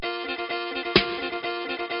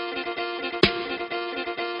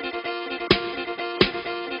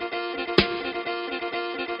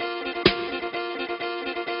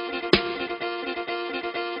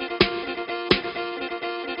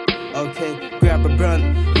Okay, grab a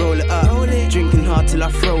blunt, roll it up. Drinking hard till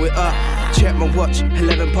I throw it up. Check my watch,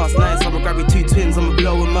 11 past 9, so I'ma grab me 2 twins, I'ma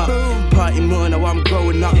blow them up. Party more now I'm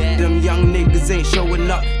growing up. Them young niggas ain't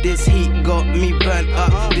showing up. This heat got me burnt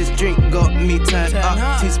up. This drink got me turned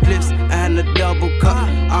up. 2 spliffs and a double cup.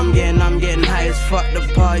 I'm getting high as fuck. The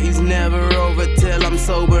party's never over till I'm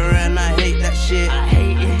sober, and I hate that shit.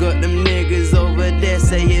 Got them niggas over there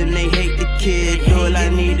saying they hate the kid. All I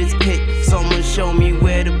need is pick. Someone show me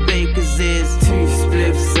where the bakers is. 2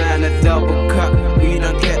 spliffs and a double cup. We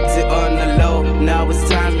done kept it on the low. Now it's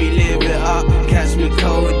time we live it up. Catch me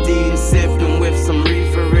codeine sipping with some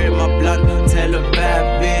reefer in my blunt. Tell a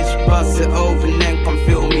bad bitch bust it open and come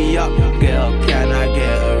fill me up. Girl, can I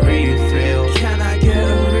get a refill? Can I get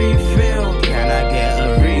a refill? Can I get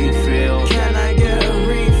a refill? Can I get a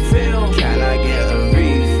refill? Can I get a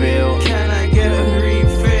refill? Can I get a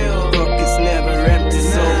refill? Pockets never empty,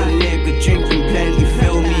 so a nigga drinking plenty.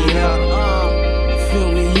 Fill me up,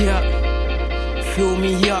 fill me up, fill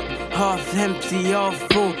me up. Half empty, half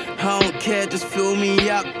full. I don't care, just fill me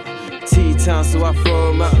up. T-Town, so I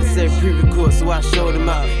throw them out. Say privy court, so I show them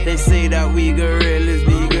out. They say that we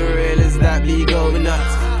gorillas, that be going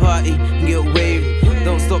nuts. Party, get wavy.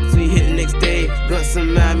 Don't stop till we hit the next day. Got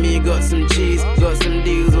some mammy, got some cheese, got some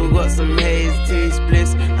diesel, got some haze. 2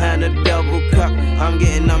 splits and a double cup. I'm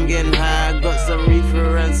getting high. Got some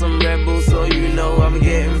reefer and some rebels, so you know I'm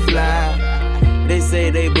getting fly. They say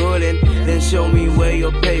they ballin', then show me where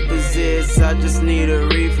your papers is. I just need a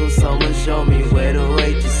refill, someone show me where the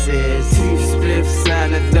waitress is. 2 spliffs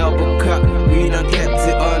and a double cup. We done kept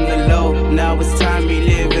it on the low. Now it's time we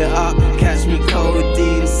live it up. Catch me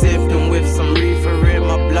codeine sipping with some reefer in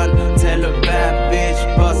my blunt. Tell a bad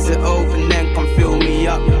bitch bust it open and come fill me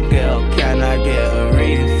up. Girl, can I get a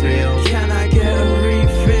refill? Can I get a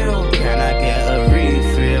refill? Can I get a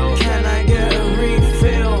refill? Can I get a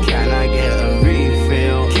refill? Can I get a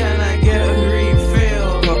refill? Can I get a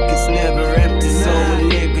refill? Pockets never empty, so a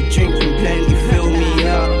nigga drinking plenty. Fill me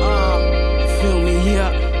up, fill me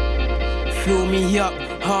up, fill me up.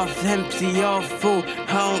 Half empty, half full.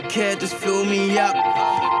 I don't care, just fill me up.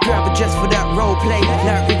 Grab a dress for that role play.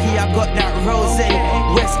 Like Ricky, I got that rose.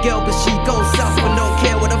 West girl, but she goes south, but don't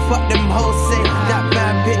care what the fuck them hoes say. That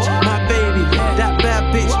bad bitch, my baby. That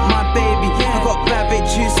bad bitch, my baby. I got bad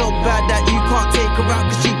bitch, you so bad that you can't take her out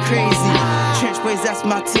cause she crazy. Trench boys, that's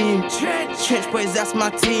my team. Trench boys, that's my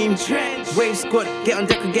team. Wave squad, get on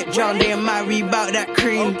deck and get drowned. They and my rebout that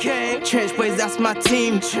cream. Trench boys, that's my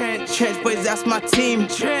team. Trench boys, that's my team.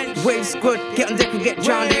 Wave squad, get on deck and get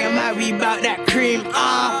drowned. They and my rebout that cream.